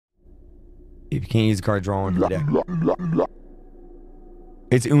If you can't use a card, draw one from the deck.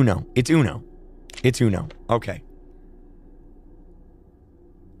 It's Uno. It's Uno. It's Uno. Okay.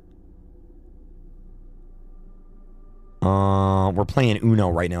 We're playing Uno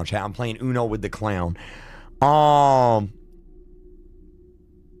right now, chat. I'm playing Uno with the clown.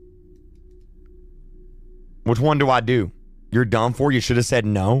 Which one do I do? You're done for? You should have said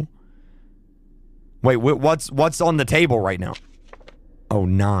no. Wait, what's on the table right now? Oh,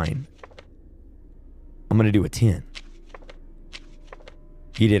 9. I'm gonna do a 10.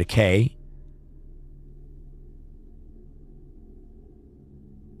 He did a K.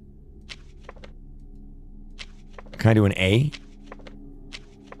 Can I do an A?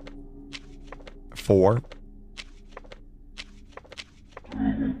 4.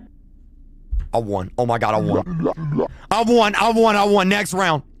 I won. Oh my god, I won. I won. I won. I won. Next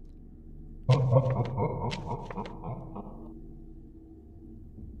round.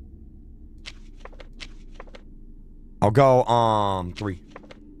 I'll go 3.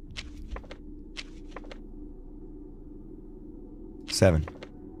 7.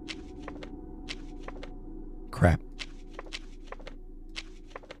 Crap.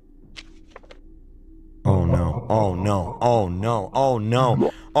 Oh no. Oh no. Oh no. Oh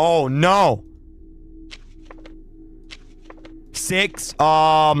no. Oh no. 6.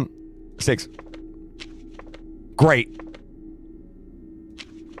 6. Great.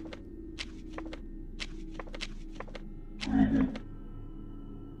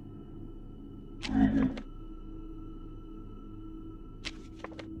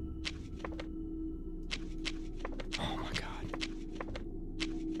 Oh my god.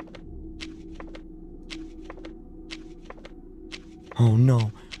 Oh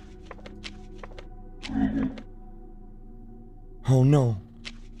no. Oh no.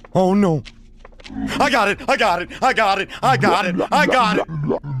 Oh no. I got it. I got it. I got it. I got it. I got it.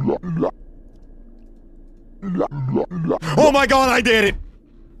 Oh my god, I did it.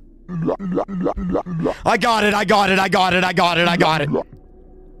 I got it. I got it. I got it. I got it. I got it.